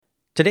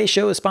Today's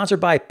show is sponsored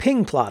by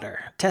Ping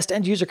Plotter. Test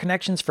end-user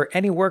connections for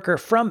any worker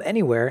from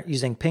anywhere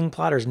using Ping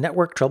Plotter's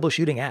network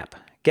troubleshooting app.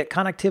 Get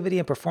connectivity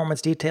and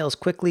performance details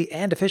quickly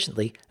and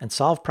efficiently and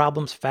solve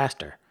problems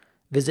faster.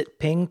 Visit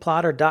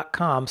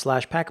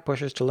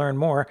pingplotter.com/packetpushers to learn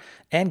more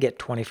and get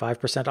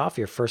 25% off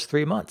your first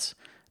 3 months.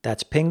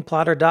 That's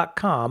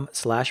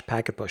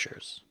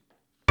pingplotter.com/packetpushers.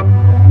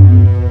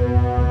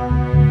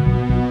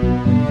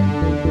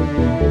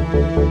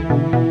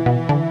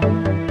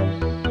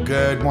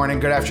 Good morning,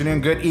 good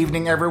afternoon, good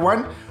evening,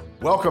 everyone.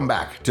 Welcome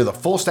back to the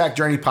Full Stack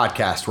Journey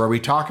podcast, where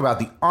we talk about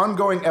the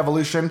ongoing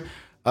evolution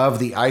of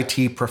the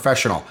IT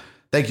professional.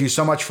 Thank you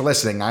so much for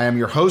listening. I am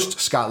your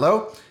host, Scott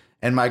Lowe,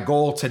 and my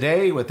goal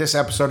today with this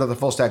episode of the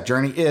Full Stack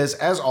Journey is,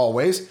 as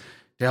always,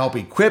 to help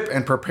equip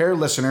and prepare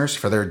listeners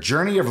for their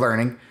journey of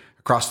learning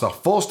across the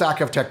full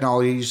stack of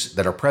technologies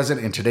that are present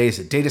in today's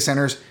data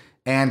centers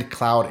and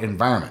cloud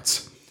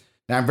environments.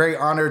 Now, I'm very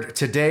honored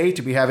today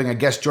to be having a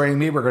guest joining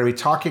me. We're going to be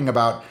talking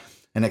about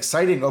an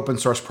exciting open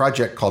source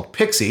project called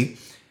Pixie.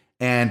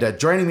 And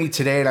joining me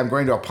today, and I'm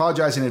going to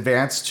apologize in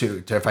advance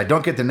to if I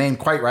don't get the name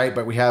quite right,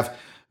 but we have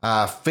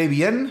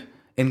Fabienne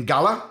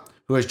Ngala,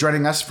 who is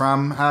joining us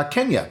from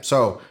Kenya.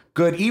 So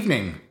good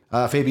evening,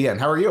 Fabienne.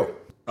 How are you?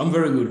 I'm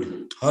very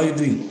good. How are you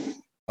doing?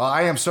 Well,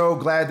 I am so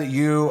glad that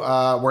you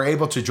were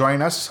able to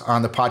join us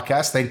on the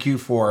podcast. Thank you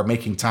for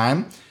making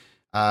time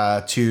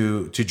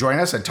to join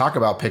us and talk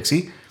about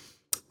Pixie.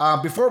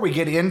 Before we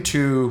get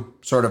into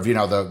sort of,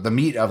 the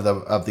meat of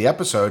the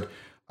episode,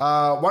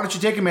 why don't you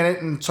take a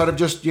minute and sort of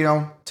just,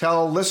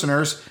 tell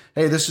listeners,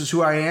 hey, this is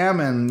who I am,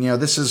 and,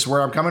 this is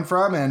where I'm coming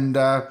from, and,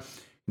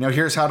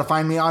 here's how to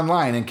find me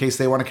online in case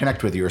they want to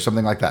connect with you or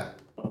something like that.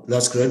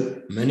 That's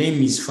great. My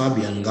name is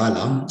Fabienne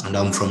Ngala, and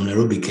I'm from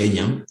Nairobi,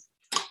 Kenya.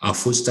 I'm a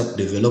full stack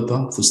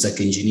developer, full stack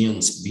engineer,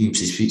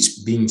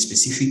 being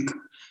specific,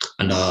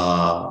 and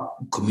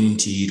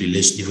community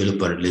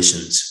developer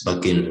relations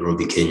back in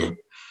Nairobi, Kenya.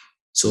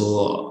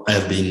 So I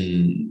have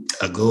been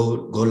a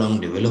Golang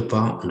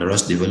developer and a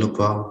Rust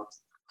developer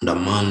and a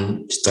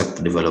Man stack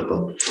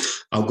developer.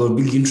 I've got a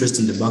big interest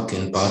in the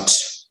backend part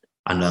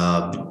and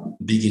a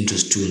big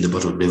interest too in the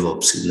part of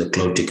DevOps, in the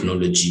cloud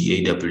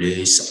technology,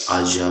 AWS,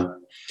 Azure,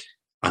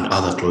 and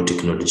other cloud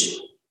technology.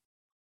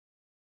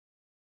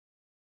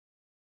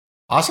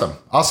 Awesome.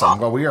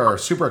 Well, we are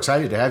super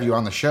excited to have you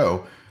on the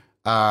show.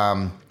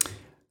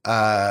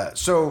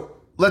 So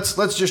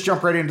let's just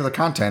jump right into the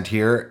content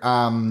here.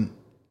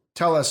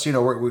 Tell us,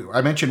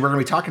 I mentioned we're going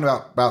to be talking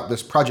about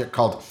this project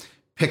called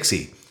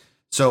Pixie.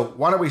 So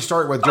why don't we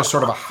start with just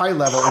sort of a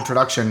high-level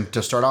introduction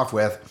to start off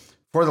with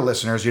for the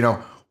listeners.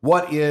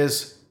 What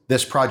is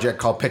this project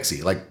called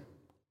Pixie? Like,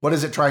 what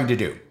is it trying to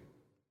do?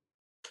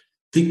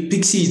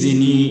 Pixie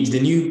is the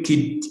new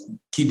kid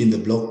in the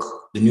block,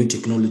 the new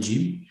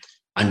technology,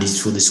 and it's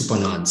for the super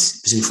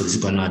nerds, especially for the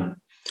super nerd.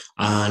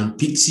 And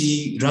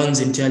Pixie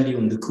runs entirely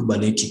on the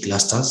Kubernetes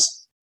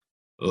clusters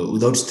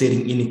without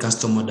steering any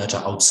customer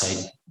data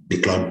outside the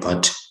cloud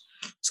part.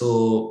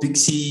 So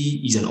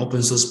Pixie is an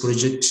open source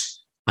project,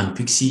 and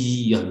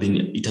Pixie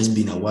it has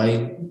been a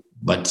while,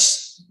 but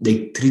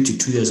like 3 to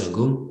 2 years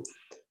ago.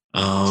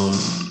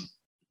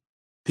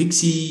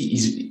 Pixie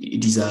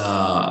is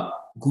a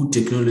good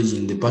technology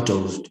in the part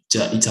of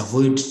it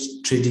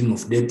avoids trading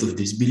of depth of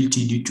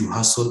visibility due to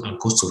hassle and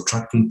cost of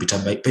tracking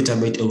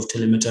petabyte of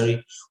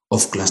telemetry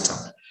of cluster.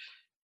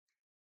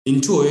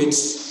 In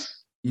 2008,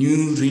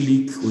 New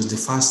Relic was the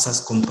first SaaS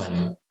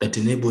company that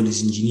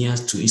enables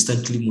engineers to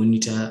instantly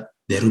monitor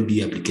the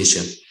Ruby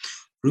application.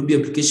 Ruby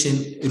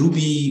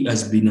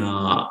has been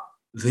a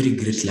very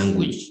great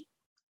language,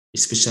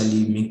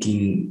 especially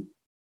making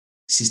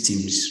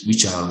systems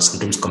which are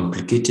sometimes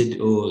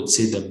complicated, or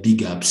say the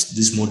big apps,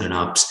 these modern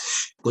apps,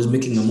 because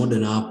making a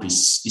modern app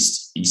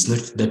is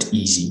not that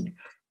easy.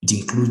 It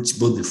includes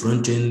both the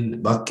front end, the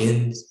back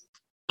end,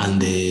 and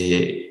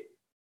the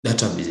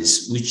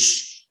databases,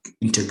 which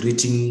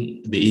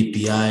integrating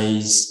the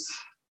APIs,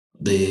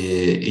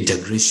 the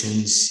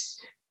integrations,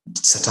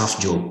 it's a tough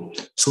job.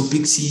 So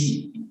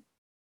Pixie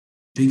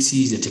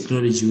is a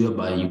technology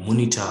whereby you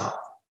monitor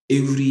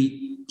every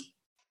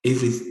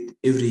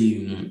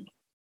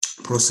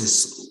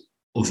process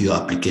of your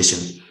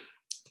application.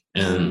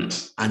 And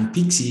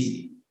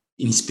Pixie,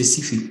 in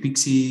specific,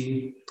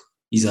 Pixie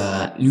is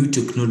a new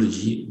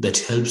technology that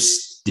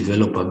helps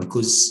developer,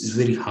 because it's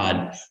very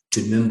hard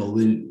to remember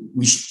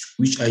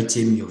which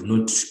item you have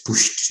not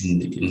pushed in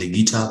the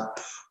GitHub,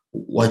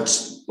 what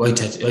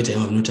item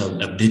have not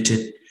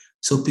updated.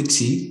 So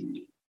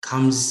Pixie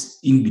comes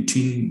in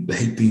between by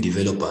helping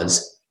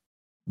developers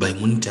by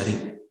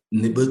monitoring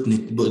both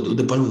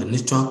the part of the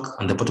network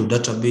and the part of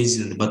database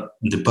and the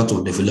part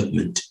of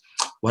development.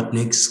 What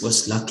next?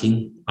 What's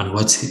lacking? And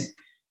what's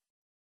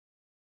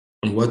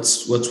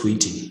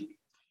waiting?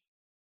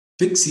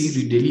 Pixie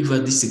will deliver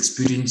this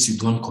experience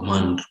with one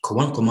command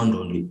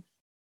only.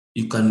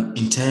 You can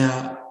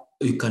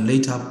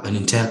light up an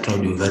entire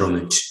cloud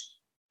environment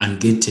and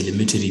get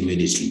telemetry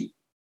immediately.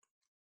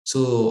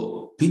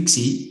 So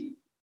Pixie,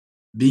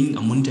 being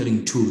a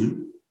monitoring tool,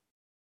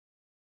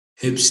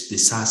 helps the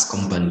SaaS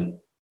company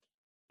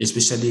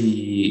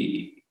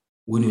especially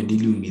when you're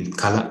dealing with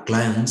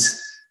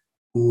clients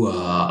who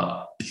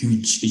are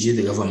huge.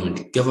 The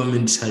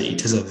government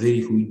it has a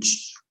very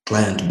huge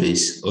client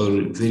base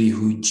or very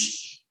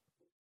huge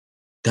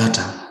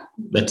data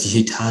that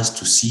it has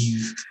to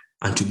sieve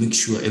and to make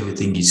sure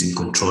everything is in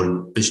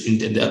control.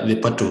 In the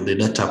part of the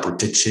data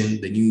protection,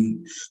 the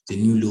new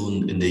law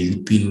in the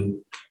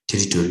European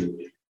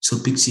territory. So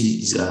Pixie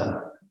is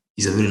a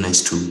very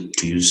nice tool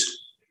to use.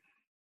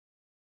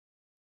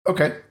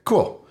 Okay,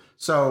 cool.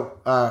 So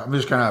I'm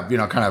just kind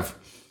of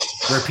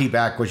repeat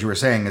back what you were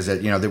saying is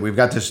that that we've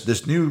got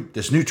this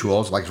new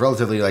tools, like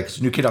relatively like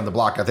this new kid on the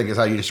block, I think is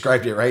how you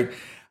described it, right?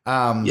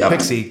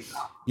 Pixie,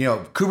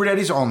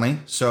 Kubernetes only.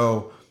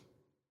 So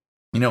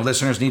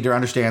listeners need to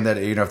understand that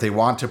if they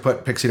want to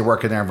put Pixie to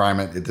work in their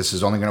environment, this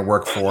is only going to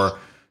work for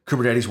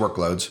Kubernetes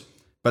workloads.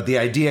 But the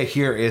idea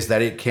here is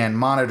that it can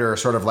monitor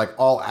sort of like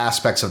all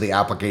aspects of the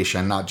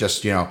application, not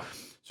just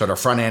sort of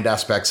front end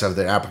aspects of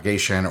the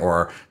application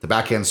or the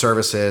back end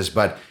services,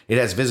 but it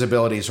has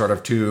visibility sort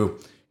of to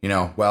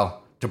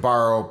to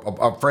borrow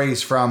a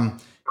phrase from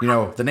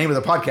the name of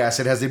the podcast,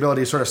 it has the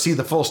ability to sort of see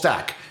the full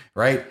stack,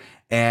 right?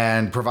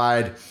 And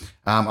provide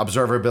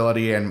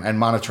observability and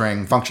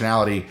monitoring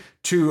functionality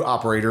to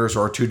operators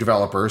or to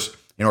developers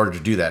in order to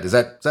do that. Is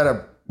that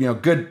a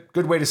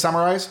good way to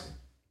summarize?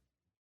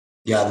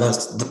 Yeah,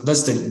 that's the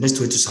best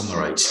way to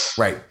summarize.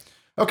 Right.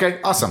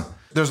 Okay, awesome.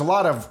 There's a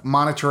lot of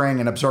monitoring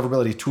and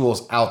observability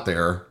tools out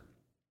there.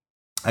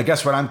 I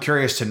guess what I'm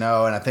curious to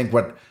know, and I think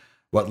what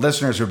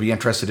listeners would be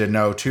interested to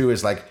know too,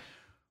 is like,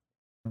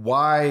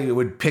 why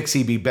would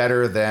Pixie be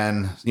better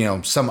than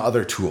some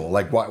other tool?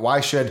 Like,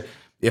 why should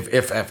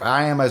if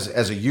I am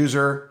as a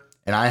user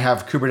and I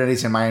have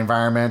Kubernetes in my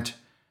environment,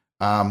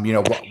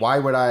 why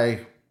would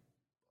I?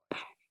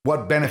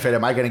 What benefit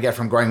am I going to get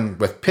from going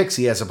with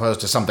Pixie as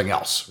opposed to something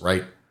else,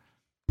 right?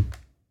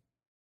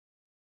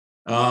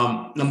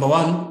 Number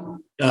one,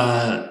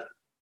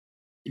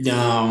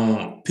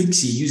 now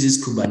Pixie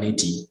uses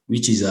Kubernetes,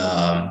 which is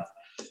a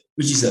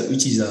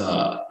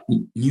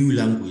new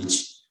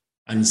language,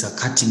 and it's a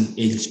cutting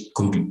edge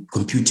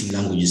computing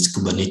language. Is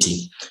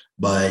Kubernetes.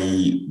 By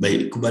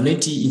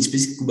Kubernetes, in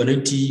specific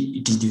Kubernetes,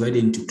 it is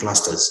divided into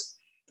clusters.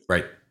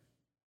 Right.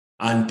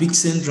 And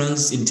Pixie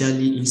runs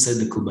entirely inside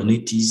the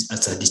Kubernetes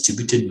as a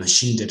distributed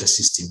machine data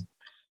system,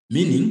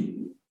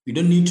 meaning you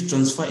don't need to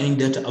transfer any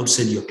data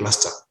outside your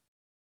cluster.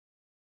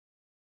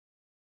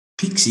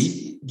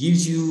 Pixie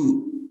gives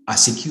you a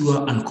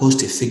secure and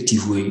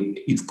cost-effective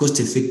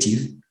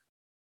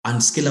and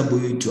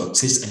scalable way to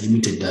access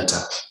unlimited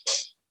data.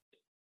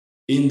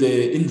 In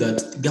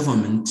that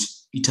government,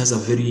 it has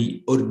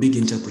big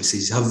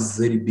enterprises have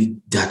very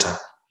big data.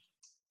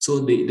 So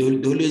they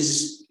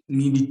always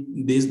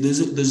need,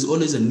 there's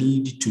always a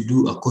need to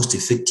do a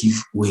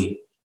cost-effective way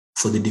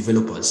for the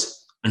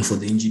developers and for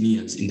the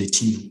engineers in the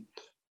team,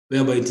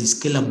 whereby it is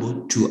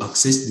scalable to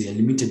access the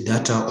unlimited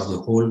data of the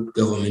whole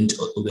government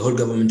or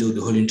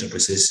the whole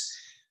enterprises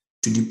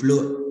to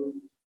deploy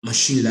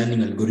machine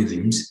learning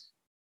algorithms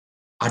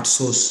at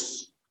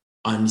source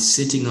and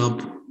setting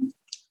up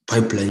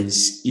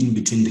pipelines in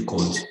between the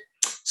code.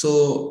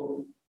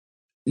 So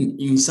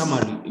in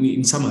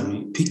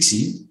summary,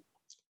 Pixie,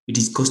 it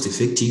is cost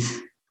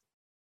effective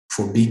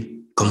for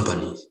big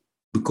companies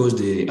because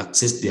they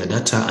access their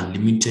data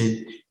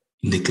unlimited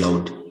in the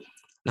cloud.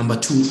 Number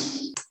two,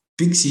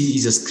 Pixie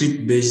is a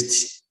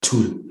script-based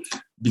tool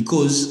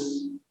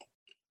because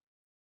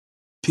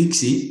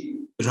Pixie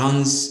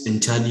runs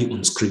entirely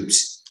on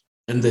scripts,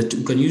 and that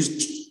you can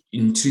use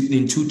in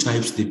two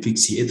types the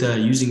Pixie, either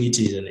using it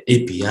as an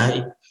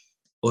API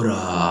or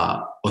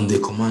on the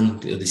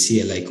command, the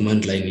CLI,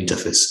 command line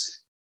interface.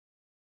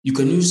 You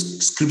can use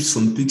scripts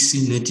from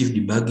Pixie native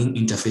debugging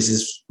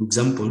interfaces. For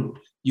example,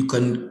 you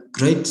can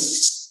write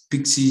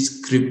Pixie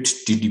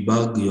script to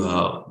debug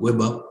your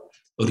web app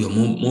or your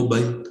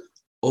mobile,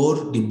 or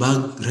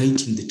debug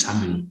right in the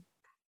terminal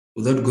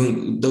without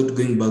going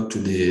back to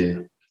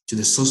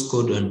the source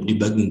code and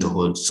debugging the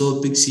whole. So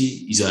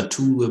Pixie is a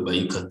tool whereby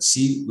you can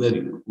see where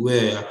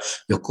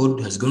your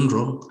code has gone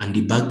wrong and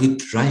debug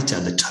it right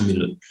at the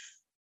terminal.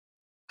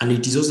 And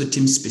it is also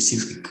team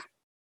specific,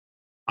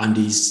 and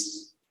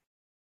it's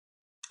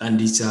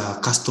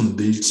custom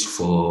built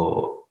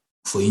for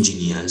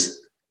engineers.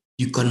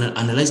 You can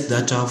analyze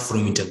data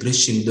from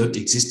integration without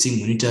existing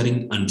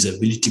monitoring and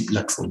observability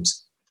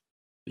platforms.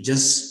 You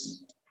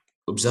just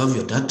observe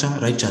your data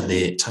right at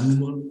the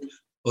terminal,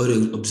 or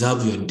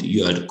observe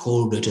your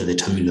code right at the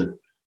terminal.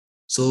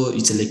 So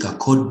it's like a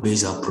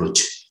code-based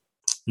approach,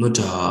 not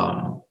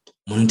a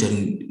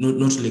monitoring,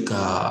 not like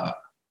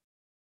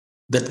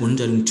that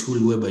monitoring tool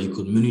whereby you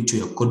could monitor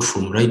your code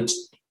from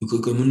you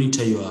could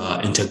monitor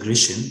your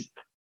integration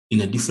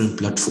in a different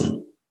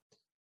platform.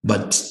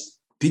 But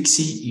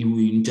Pixie, you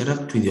will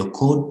interact with your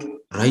code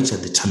right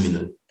at the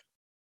terminal.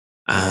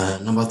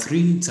 Number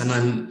three, it's a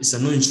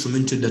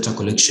non-instrumental data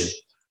collection.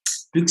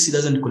 Pixie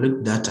doesn't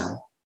collect data.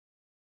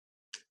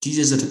 It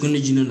uses a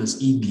technology known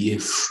as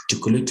EBF to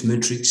collect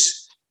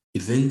metrics,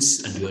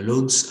 events, and your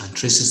logs and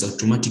traces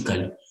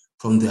automatically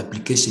from the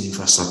application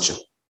infrastructure.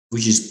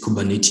 which is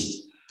Kubernetes.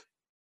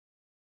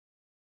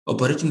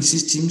 Operating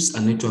systems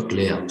and network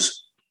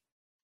layouts.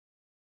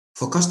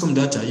 For custom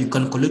data, you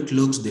can collect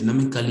logs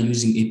dynamically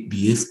using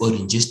APBF or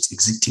ingest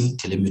existing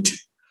telemetry.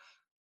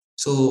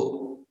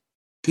 So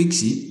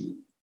Pixie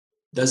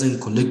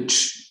doesn't collect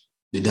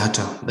the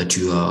data that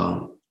you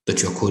are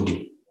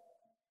coding.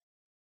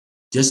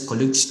 Just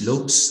collect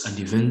logs and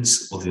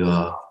events of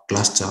your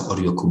cluster or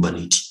your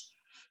Kubernetes.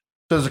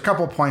 So there's a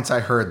couple of points I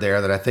heard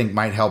there that I think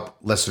might help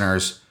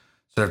listeners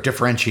sort of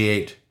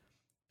differentiate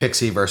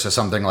Pixie versus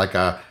something like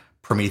a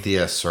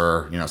Prometheus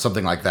or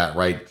something like that,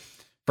 right?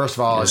 First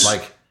of all, yes. It's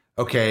like,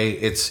 okay,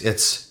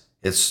 it's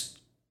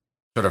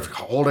sort of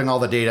holding all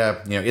the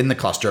data in the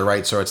cluster,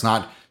 right? So it's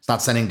not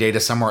sending data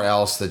somewhere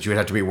else that you would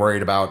have to be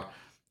worried about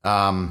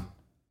like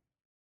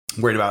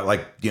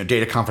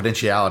data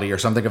confidentiality or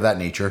something of that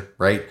nature,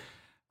 right?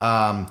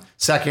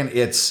 Second,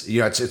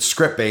 it's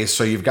script based,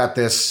 so you've got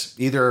this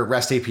either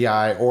REST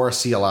API or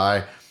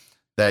CLI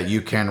that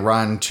you can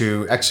run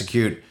to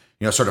execute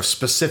sort of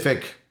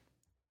specific,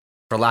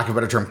 for lack of a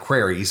better term,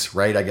 queries,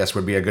 right? I guess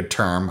would be a good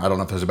term. I don't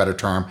know if there's a better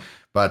term,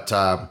 but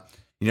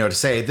to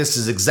say this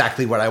is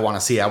exactly what I want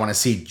to see. I want to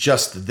see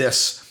just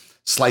this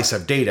slice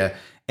of data,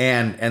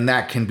 and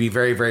that can be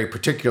very, very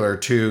particular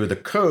to the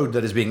code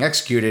that is being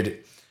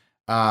executed.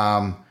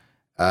 So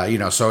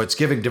it's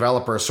giving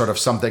developers sort of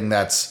something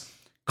that's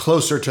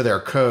closer to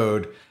their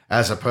code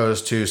as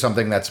opposed to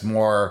something that's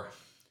more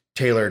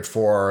tailored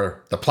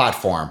for the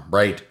platform,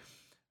 right?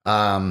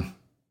 And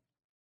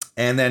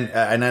then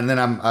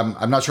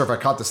I'm not sure if I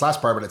caught this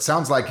last part, but it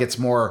sounds like it's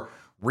more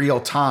real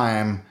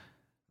time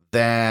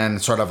than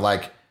sort of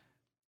like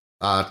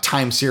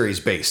time series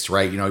based,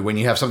 right? When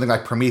you have something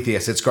like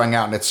Prometheus, it's going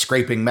out and it's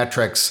scraping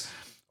metrics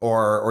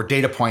or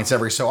data points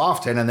every so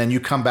often, and then you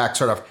come back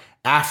sort of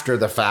after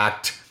the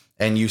fact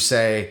and you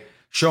say,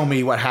 show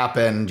me what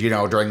happened,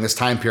 during this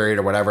time period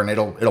or whatever, and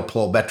it'll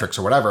pull metrics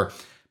or whatever.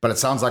 But it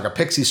sounds like a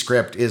Pixie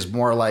script is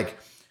more like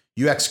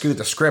you execute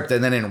the script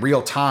and then in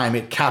real time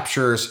it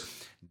captures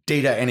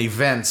data and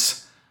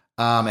events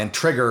and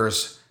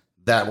triggers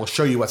that will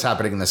show you what's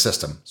happening in the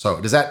system. So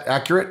is that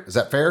accurate? Is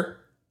that fair?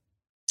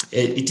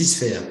 It is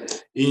fair.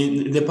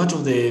 In the part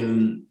of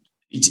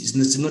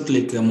it's not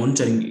like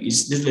monitoring.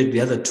 It's just like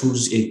the other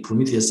tools,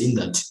 Prometheus, in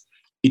that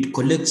it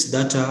collects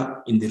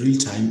data in the real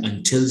time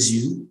and tells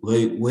you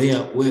where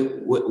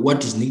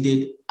what is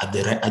needed at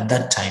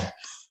that time.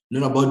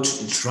 Not about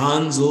it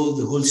runs all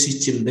the whole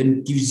system,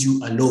 then gives you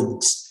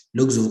logs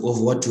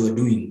of what you are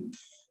doing.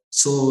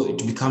 So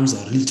it becomes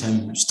a real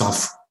time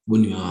stuff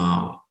when you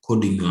are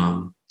coding.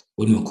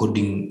 When you're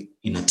coding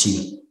in a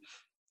team.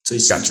 So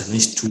it's a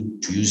nice tool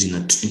to use in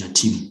a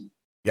team.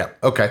 Yeah.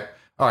 Okay.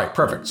 All right.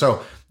 Perfect.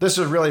 So this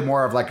is really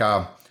more of like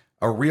a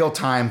real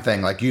time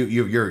thing. Like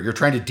you're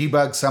trying to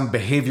debug some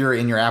behavior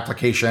in your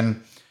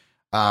application,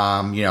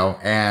 and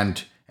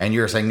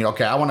you're saying,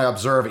 okay, I want to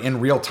observe in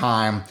real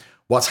time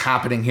what's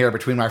happening here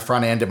between my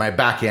front end and my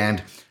back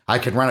end. I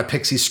can run a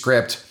Pixie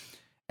script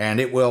and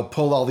it will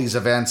pull all these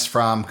events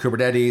from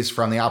Kubernetes,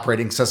 from the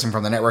operating system,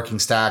 from the networking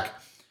stack.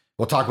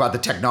 We'll talk about the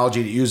technology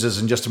it uses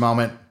in just a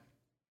moment,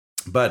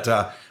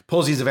 but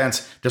pulls these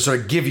events to sort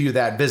of give you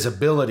that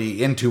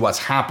visibility into what's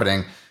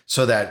happening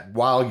so that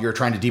while you're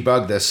trying to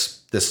debug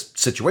this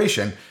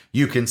situation,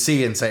 you can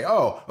see and say,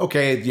 oh,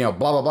 okay, blah,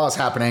 blah, blah is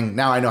happening.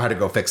 Now I know how to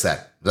go fix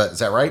that. Is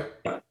that right?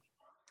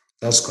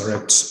 That's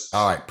correct.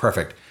 All right,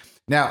 perfect.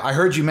 Now, I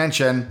heard you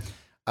mention,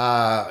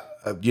 a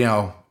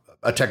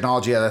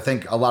technology that I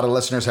think a lot of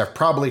listeners have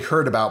probably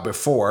heard about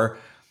before,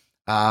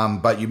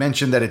 but you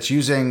mentioned that it's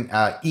using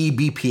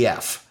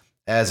eBPF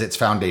as its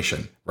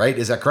foundation, right?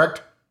 Is that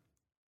correct?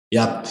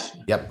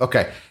 Yep.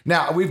 Okay.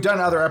 Now, we've done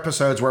other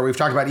episodes where we've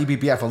talked about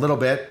eBPF a little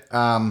bit.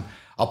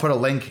 I'll put a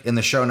link in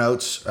the show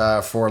notes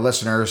for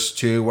listeners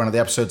to one of the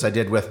episodes I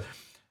did with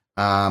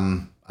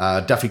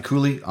Duffy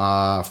Cooley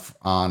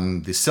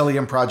on the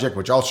Cilium project,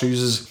 which also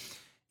uses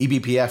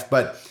eBPF.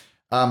 But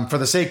for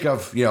the sake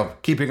of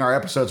keeping our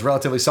episodes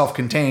relatively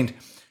self-contained,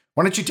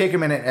 why don't you take a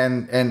minute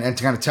and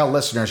to kind of tell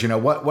listeners,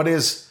 what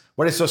is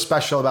so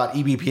special about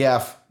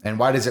eBPF and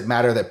why does it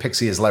matter that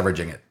Pixie is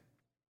leveraging it?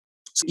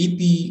 So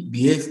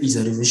eBPF is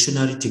a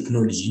revolutionary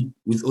technology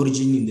with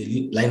origin in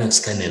the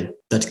Linux kernel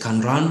that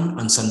can run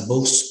and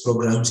sandbox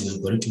programs in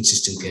operating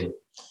system kernel.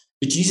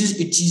 It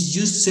is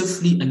used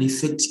safely and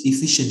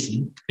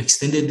efficiently,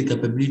 extended the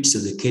capabilities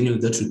of the kernel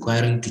without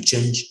requiring to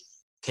change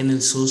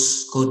kernel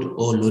source code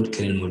or load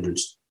kernel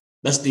modules.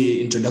 That's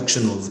the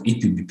introduction of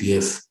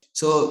eBPF.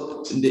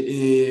 So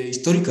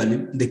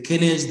historically, the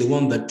kernel is the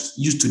one that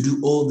used to do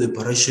all the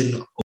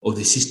operation of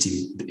the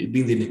system,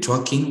 being the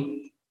networking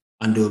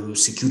and the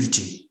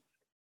security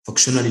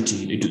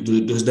functionality. It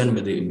was done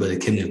by the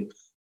kernel.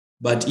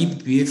 But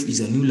eBPF is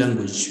a new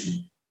language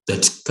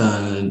that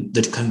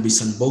can be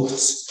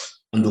sandboxed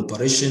and the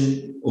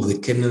operation of the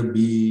kernel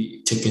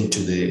be taken to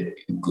the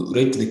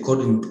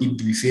code in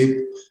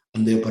eBPF,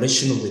 and the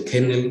operation of the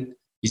kernel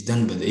is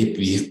done by the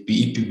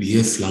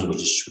eBPF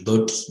language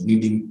without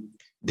needing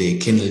the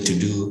kernel to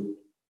do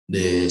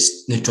the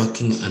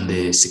networking and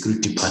the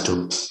security part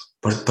of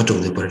part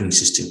of the operating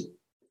system.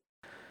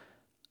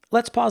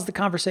 Let's pause the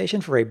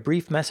conversation for a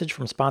brief message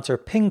from sponsor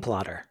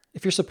PingPlotter.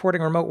 If you're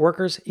supporting remote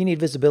workers, you need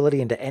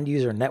visibility into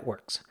end-user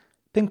networks.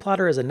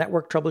 PingPlotter is a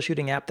network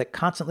troubleshooting app that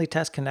constantly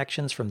tests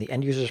connections from the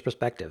end-user's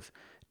perspective,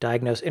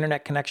 diagnose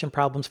internet connection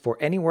problems for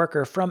any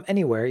worker from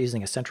anywhere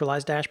using a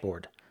centralized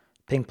dashboard.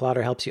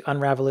 PingPlotter helps you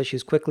unravel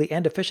issues quickly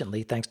and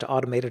efficiently thanks to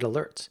automated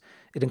alerts.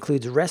 It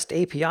includes REST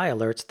API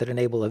alerts that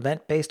enable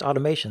event-based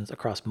automations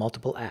across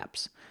multiple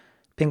apps.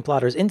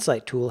 PingPlotter's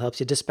Insight tool helps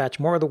you dispatch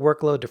more of the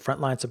workload to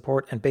frontline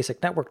support and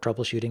basic network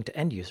troubleshooting to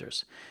end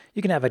users.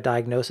 You can have a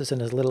diagnosis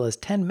in as little as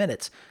 10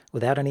 minutes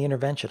without any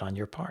intervention on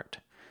your part.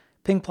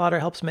 PingPlotter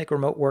helps make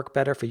remote work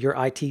better for your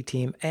IT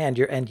team and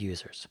your end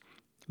users.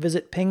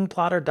 Visit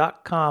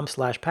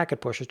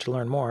pingplotter.com/packetpushers to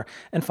learn more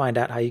and find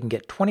out how you can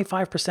get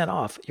 25%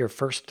 off your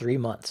first 3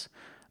 months.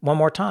 One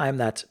more time,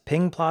 that's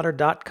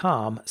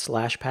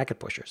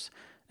pingplotter.com/packetpushers.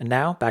 And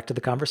now, back to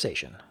the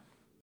conversation.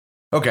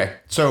 Okay,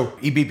 so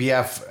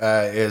eBPF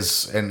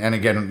is, and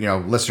again,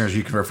 listeners,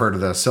 you can refer to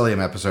the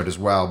Cilium episode as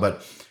well.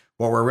 But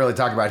what we're really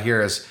talking about here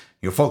is,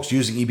 folks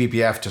using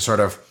eBPF to sort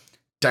of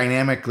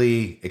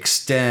dynamically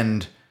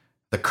extend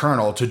the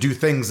kernel to do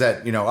things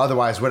that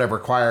otherwise would have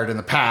required in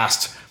the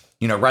past.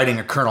 Writing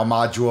a kernel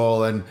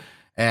module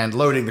and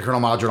loading the kernel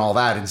module and all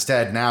that.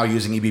 Instead, now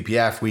using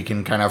eBPF, we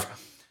can kind of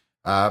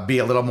be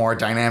a little more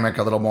dynamic,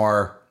 a little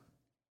more,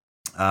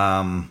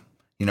 kind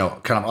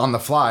of on the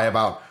fly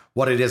about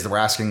what it is that we're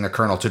asking the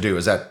kernel to do.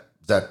 Is that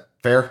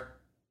fair?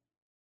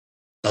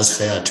 That's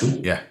fair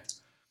too. Yeah.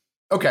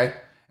 Okay.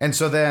 And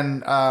so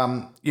then,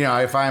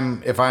 if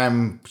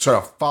I'm sort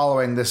of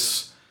following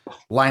this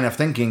line of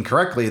thinking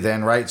correctly,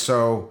 then, right?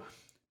 So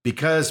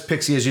because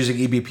Pixie is using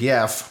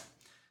eBPF,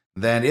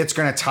 then it's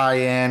going to tie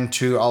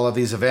into all of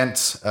these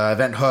event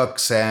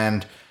hooks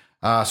and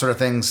sort of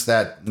things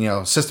that,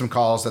 system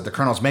calls that the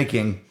kernel's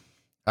making,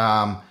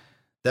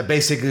 that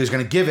basically is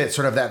going to give it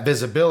sort of that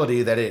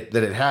visibility that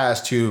it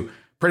has to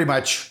pretty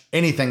much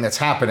anything that's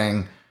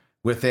happening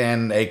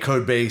within a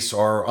code base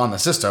or on the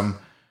system,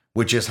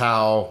 which is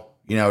how,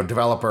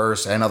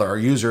 developers and other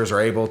users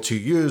are able to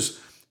use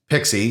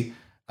Pixie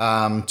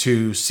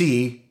to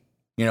see,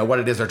 what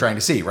it is they're trying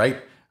to see, right?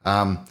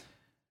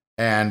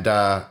 And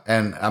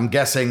I'm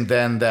guessing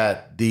then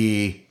that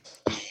the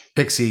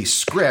Pixie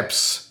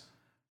scripts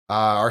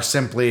are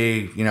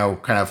simply,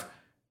 kind of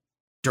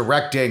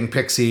directing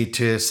Pixie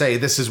to say,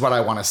 this is what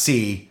I want to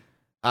see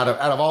out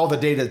of all the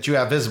data that you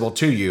have visible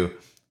to you.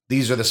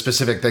 These are the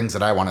specific things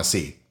that I want to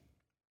see.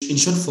 In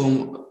short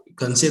form, you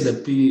can say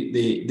that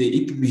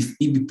the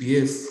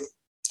eBPF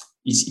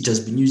it has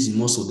been used in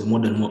most of the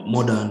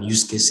modern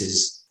use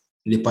cases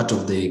in the part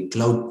of the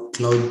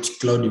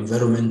cloud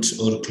environment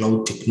or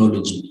cloud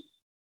technology.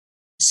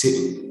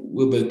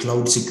 Whereby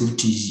cloud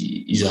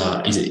security is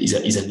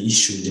an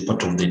issue in the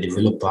part of the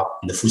developer,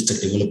 the full stack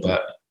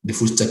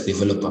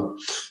developer.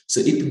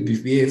 So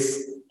eBPF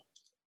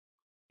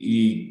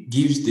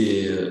gives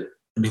the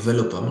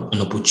developer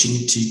an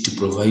opportunity to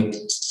provide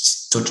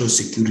total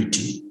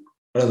security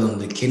rather than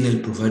the kernel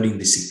providing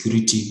the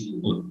security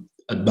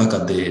back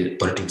at the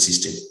operating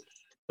system.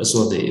 That's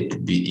what the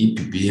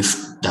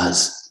eBPF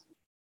does.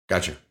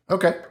 Gotcha.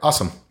 Okay,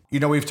 awesome.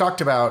 We've talked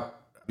about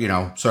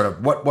sort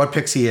of what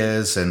Pixie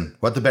is and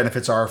what the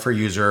benefits are for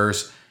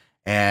users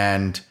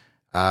and,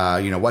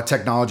 what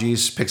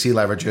technologies Pixie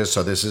leverages.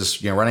 So this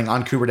is, running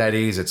on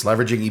Kubernetes. It's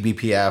leveraging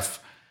eBPF.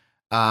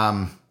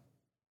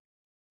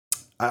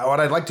 What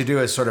I'd like to do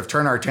is sort of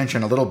turn our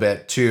attention a little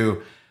bit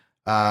to,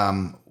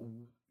 how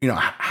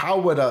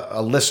would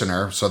a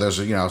listener, so there's,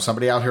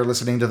 somebody out here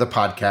listening to the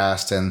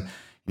podcast and,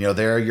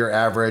 they're your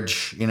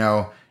average,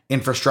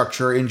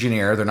 infrastructure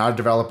engineer. They're not a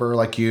developer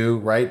like you,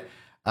 right?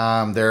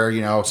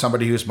 They're,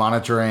 somebody who's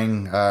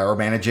monitoring or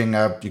managing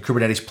a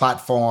Kubernetes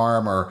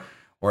platform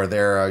or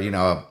they're,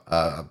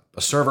 a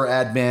server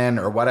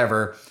admin or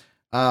whatever.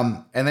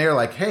 And they're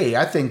like, hey,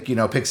 I think,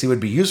 Pixie would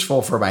be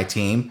useful for my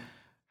team.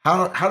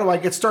 How do I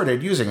get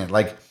started using it?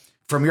 Like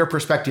from your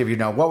perspective,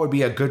 what would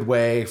be a good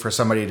way for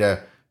somebody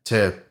to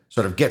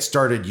sort of get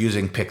started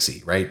using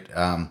Pixie, right?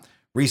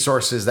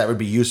 Resources that would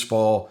be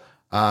useful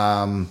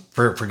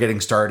for getting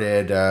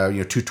started,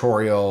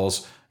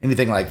 tutorials,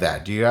 anything like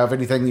that. Do you have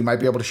anything you might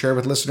be able to share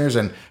with listeners?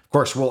 And of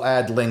course, we'll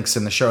add links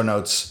in the show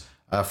notes,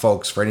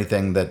 folks, for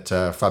anything that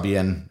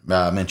Fabien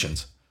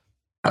mentions.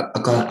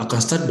 I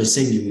can start by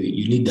saying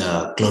you need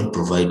a cloud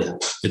provider,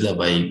 either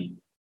by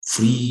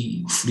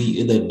free,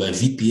 either by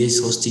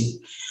VPS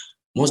hosting,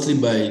 mostly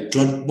by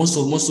cloud.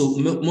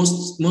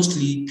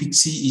 Mostly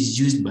Pixie is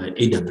used by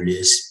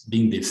AWS,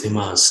 being the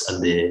famous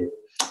and the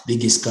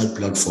biggest cloud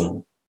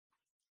platform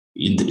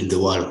in the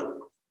world.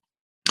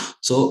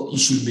 So you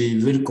should be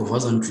very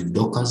conversant with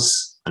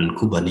Dockers and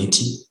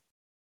Kubernetes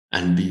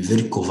and be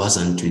very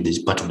conversant with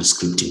this part of the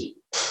scripting,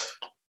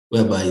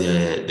 whereby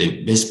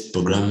the best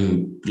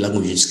programming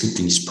language in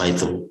scripting is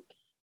Python.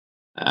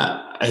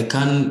 I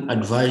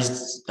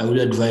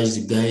will advise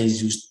the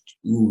guys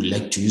who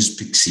like to use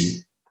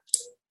Pixie.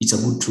 It's a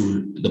good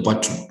tool.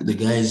 The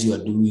guys you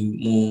are doing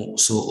more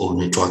so of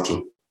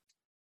networking.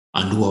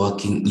 and who are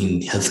working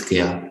in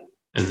healthcare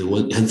and the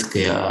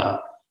healthcare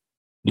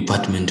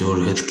department or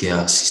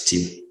healthcare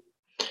system.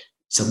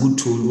 It's a good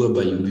tool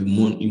whereby you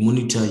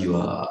monitor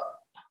your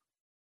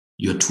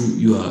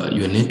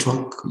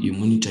network, you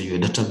monitor your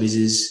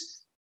databases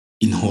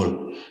in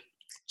whole.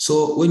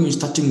 So when you're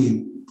starting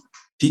with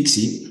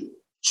Pixie,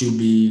 you'll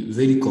be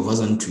very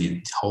conversant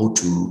with how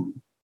to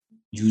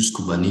use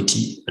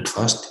Kubernetes at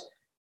first.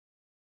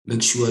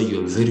 Make sure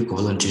you're very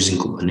conversant using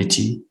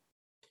Kubernetes,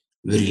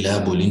 very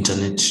reliable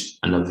internet,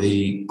 and a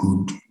very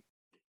good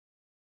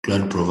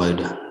cloud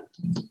provider.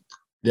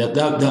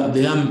 There are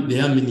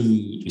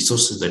many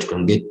resources that you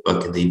can get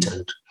back in the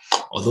internet.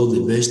 Although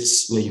the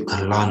best where you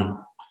can learn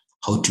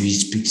how to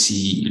use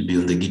Pixie will be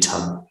on the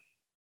GitHub.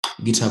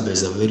 GitHub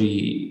has a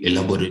very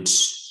elaborate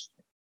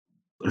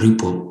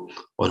repo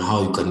on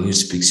how you can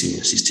use Pixie in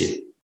your system.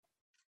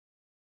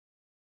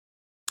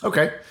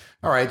 Okay.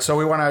 All right. So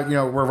we want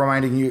to, we're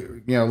reminding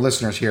you,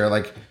 listeners here,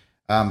 like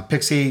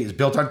Pixie is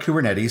built on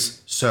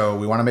Kubernetes. So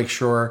we want to make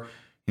sure,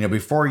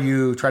 before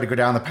you try to go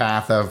down the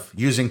path of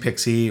using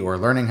Pixie or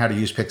learning how to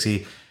use Pixie,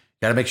 you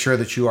got to make sure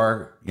that you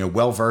are,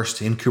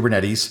 well-versed in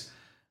Kubernetes,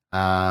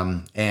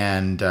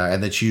 and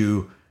that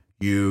you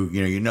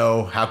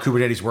know how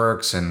Kubernetes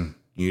works, and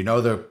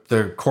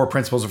the core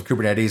principles of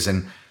Kubernetes.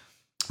 And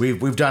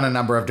we've done a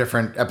number of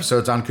different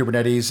episodes on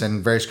Kubernetes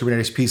and various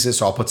Kubernetes pieces.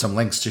 So I'll put some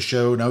links to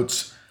show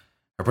notes,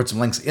 or put some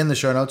links in the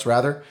show notes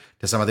rather,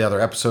 to some of the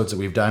other episodes that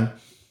we've done.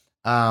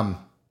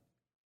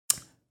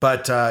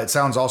 But it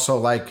sounds also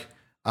like,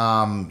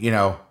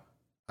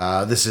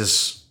 this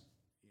is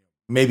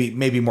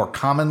maybe more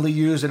commonly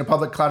used in a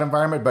public cloud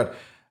environment, but,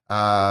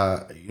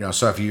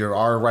 so if you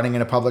are running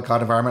in a public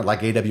cloud environment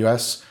like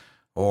AWS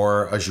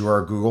or Azure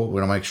or Google, we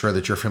want to make sure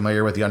that you're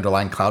familiar with the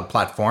underlying cloud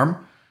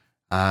platform.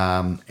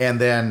 And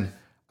then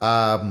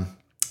I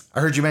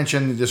heard you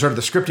mention the sort of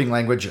the scripting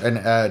language, and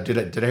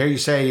did I hear you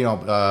say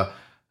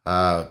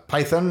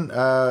Python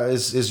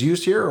is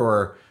used here,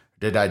 or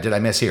did I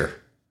miss here?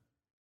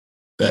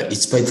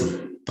 It's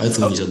Python.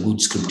 Python is a good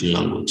scripting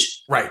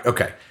language. Right.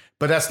 Okay,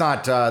 but that's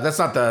not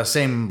the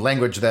same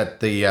language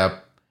that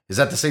is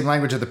that the same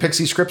language that the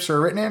Pixie scripts are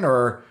written in,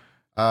 or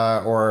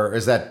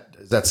is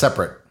that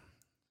separate?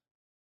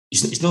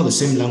 It's not the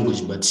same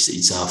language, but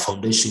it's a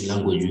foundation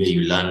language where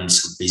you learn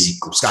some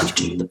basic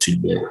scripting. That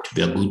should be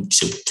a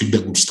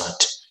good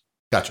start.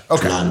 Gotcha.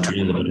 Okay. To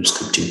learn about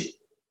scripting.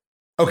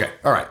 Okay.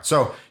 All right.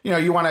 So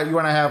you want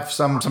to have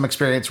some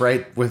experience,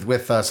 right,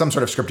 with some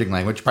sort of scripting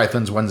language.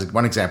 Python's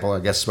one example,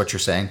 I guess, is what you're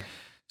saying.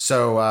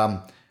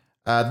 So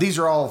these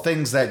are all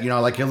things that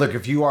look,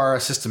 if you are a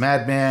system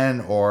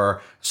admin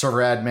or server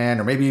admin,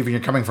 or maybe even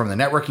you're coming from the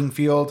networking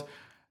field,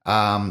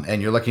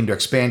 and you're looking to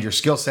expand your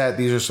skill set,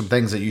 these are some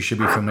things that you should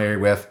be familiar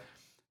with,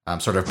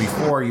 sort of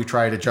before you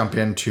try to jump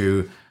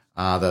into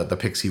the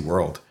Pixie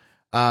world.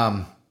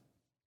 And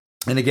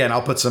again,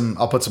 I'll put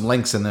some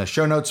links in the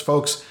show notes,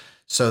 folks,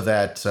 so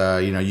that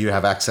you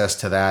have access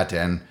to that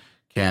and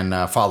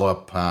can follow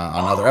up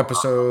on other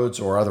episodes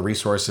or other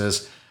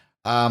resources.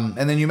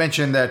 And then you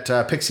mentioned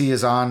that Pixie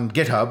is on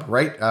GitHub,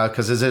 right?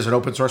 Because this is an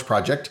open source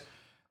project.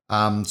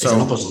 It's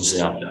an open source,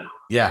 yeah.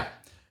 Yeah.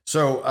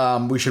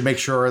 So we should make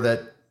sure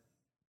that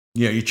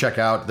you check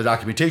out the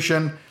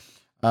documentation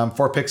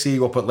for Pixie.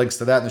 We'll put links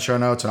to that in the show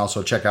notes, and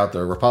also check out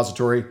the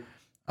repository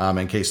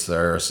in case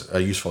there's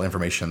useful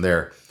information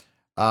there.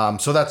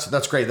 So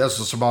that's great. Those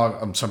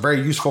are some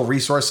very useful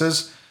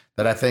resources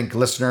that I think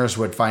listeners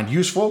would find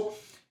useful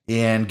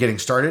in getting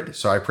started.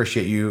 So I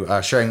appreciate you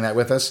sharing that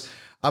with us.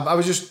 I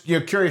was just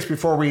curious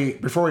before we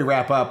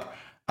wrap up.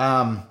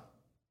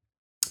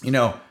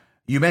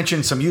 You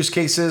mentioned some use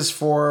cases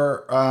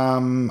for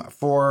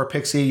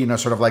Pixie.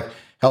 Sort of like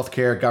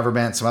healthcare,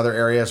 government, some other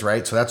areas,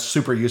 right? So that's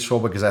super useful,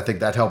 because I think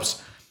that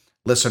helps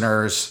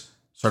listeners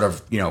sort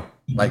of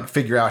like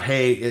figure out,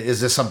 hey,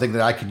 is this something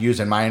that I could use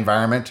in my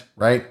environment,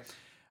 right?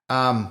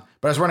 But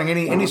I was wondering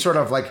any sort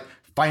of like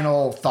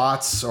final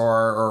thoughts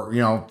or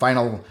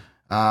final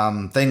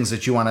things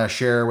that you want to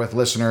share with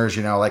listeners,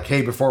 like,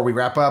 hey, before we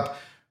wrap up,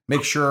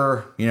 make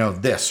sure,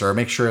 this, or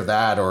make sure of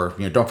that, or,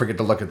 don't forget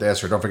to look at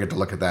this, or don't forget to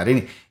look at that.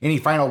 Any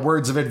final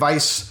words of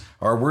advice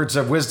or words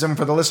of wisdom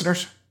for the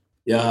listeners?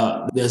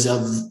 Yeah, there's a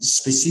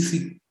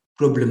specific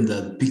problem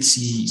that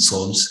Pixie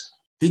solves.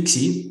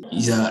 Pixie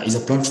is a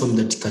platform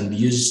that can be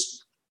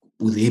used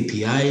with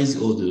APIs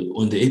or the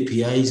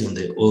APIs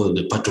or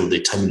the part of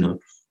the terminal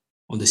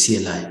on the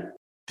CLI.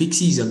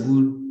 Pixie is a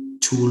good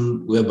tool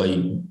whereby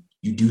you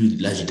deal with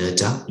large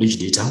data.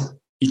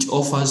 It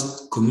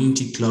offers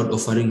community cloud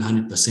offering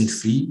 100%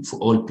 free for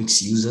all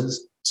Pixie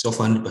users. It's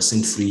offer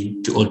 100%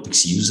 free to all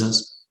Pixie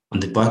users on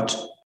the part.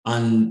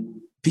 And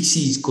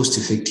Pixie is cost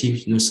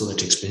effective, not so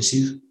that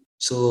expensive.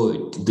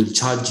 So they'll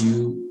charge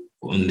you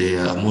on the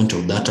amount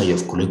of data you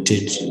have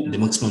collected, the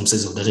maximum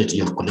size of data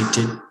you have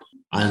collected.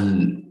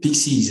 And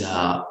Pixie is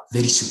a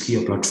very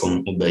secure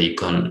platform where you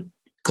can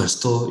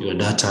store your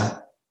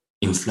data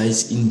in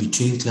flights in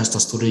between cluster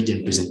storage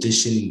and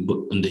presentation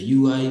on the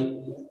UI,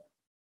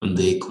 on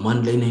the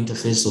command line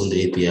interface, on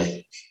the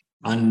API.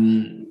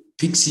 And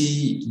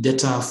Pixie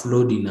data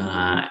flowed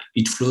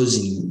it flows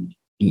in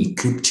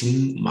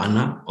encrypting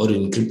manner or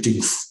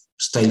encrypting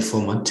style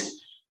format,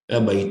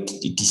 whereby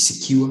it is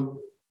secure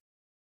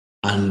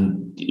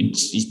and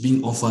it's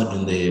being offered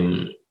on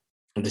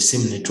the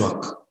same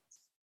network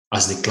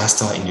as the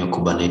cluster in your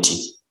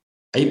Kubernetes.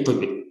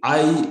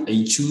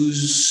 I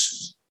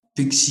choose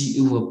Pixie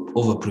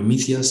over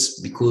Prometheus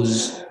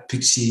because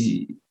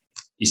Pixie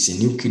is a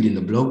new kid in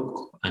the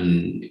block,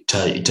 and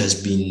it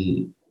has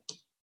been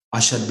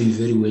ushered in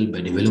very well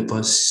by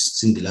developers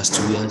in the last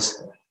 2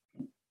 years,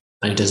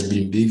 and it has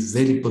been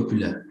very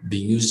popular,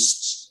 being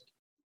used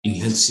in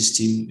health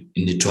system,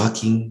 in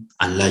networking,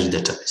 and large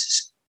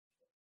databases.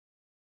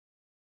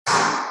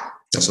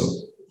 That's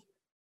all.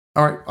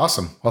 All right,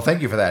 awesome. Well,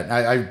 thank you for that.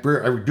 I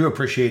do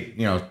appreciate,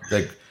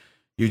 like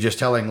you just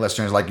telling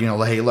listeners, like,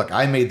 hey, look,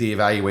 I made the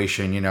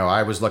evaluation,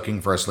 I was looking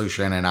for a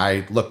solution and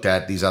I looked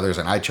at these others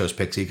and I chose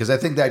Pixie, because I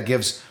think that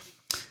gives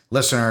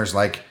listeners,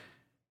 like,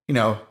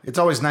 it's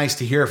always nice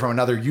to hear from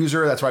another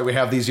user. That's why we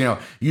have these,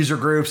 user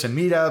groups and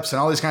meetups and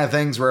all these kind of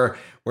things where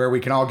we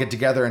can all get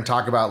together and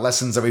talk about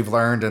lessons that we've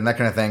learned and that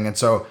kind of thing. And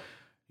so,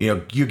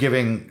 you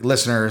giving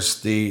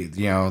listeners the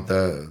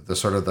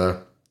sort of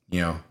the,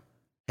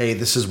 hey,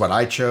 this is what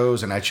I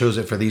chose and I chose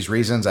it for these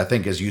reasons, I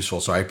think is useful.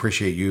 So I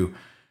appreciate you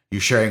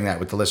sharing that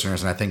with the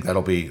listeners, and I think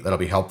that'll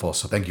be helpful.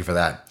 So thank you for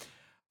that.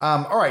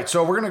 All right,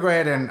 so we're going to go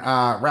ahead and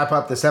wrap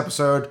up this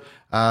episode.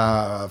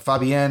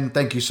 Fabienne,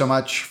 thank you so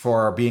much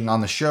for being on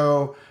the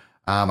show.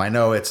 I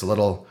know it's a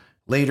little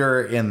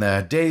later in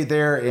the day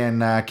there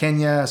in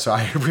Kenya, so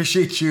I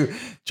appreciate you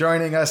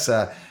joining us.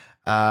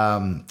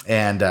 And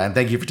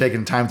thank you for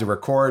taking the time to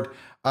record.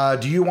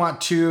 Do you want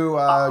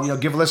to,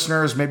 give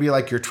listeners maybe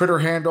like your Twitter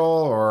handle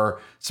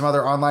or some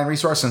other online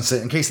resource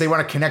in case they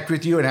want to connect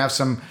with you and have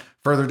some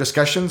further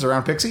discussions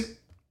around Pixie?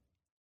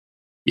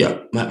 Yeah,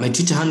 my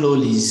Twitter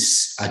handle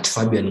is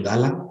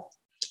 @FabianGala,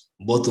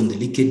 both on the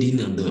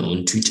LinkedIn and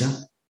on Twitter.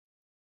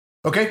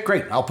 Okay,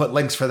 great. I'll put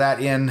links for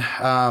that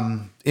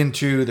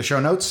into the show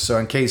notes. So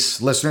in case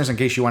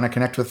you want to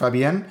connect with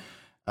Fabienne,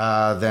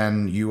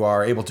 then you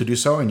are able to do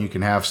so, and you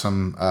can have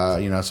some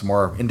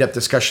more in-depth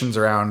discussions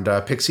around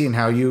Pixie and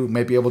how you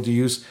may be able to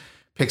use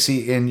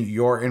Pixie in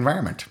your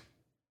environment.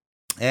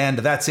 And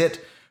that's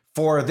it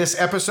for this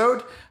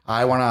episode.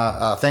 I want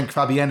to thank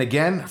Fabienne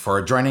again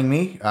for joining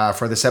me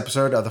for this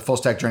episode of the Full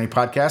Stack Journey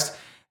podcast.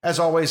 As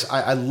always,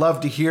 I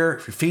love to hear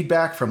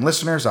feedback from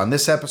listeners on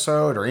this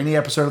episode or any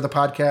episode of the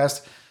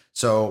podcast.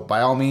 So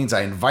by all means,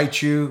 I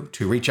invite you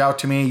to reach out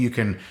to me. You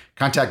can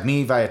contact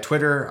me via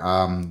Twitter.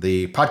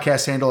 The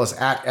podcast handle is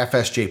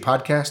 @FSJ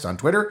Podcast on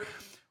Twitter,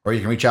 or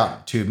you can reach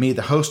out to me,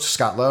 the host,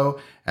 Scott Lowe,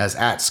 as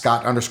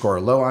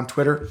 @Scott_Lowe on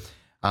Twitter.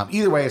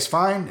 Either way is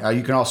fine.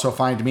 You can also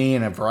find me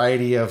in a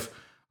variety of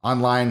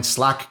online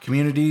Slack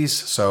communities.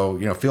 So,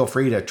 feel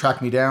free to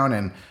track me down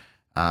and,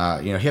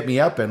 hit me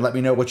up and let me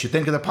know what you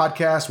think of the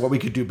podcast, what we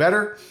could do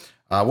better,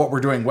 what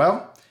we're doing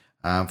well.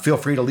 Feel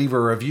free to leave a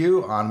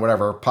review on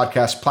whatever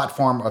podcast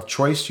platform of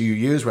choice you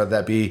use, whether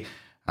that be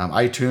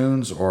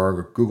iTunes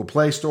or Google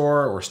Play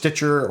Store or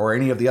Stitcher or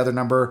any of the other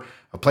number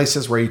of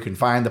places where you can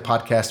find the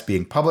podcast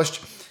being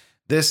published.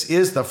 This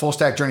is the Full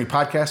Stack Journey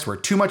podcast, where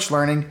too much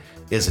learning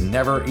is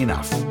never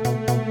enough.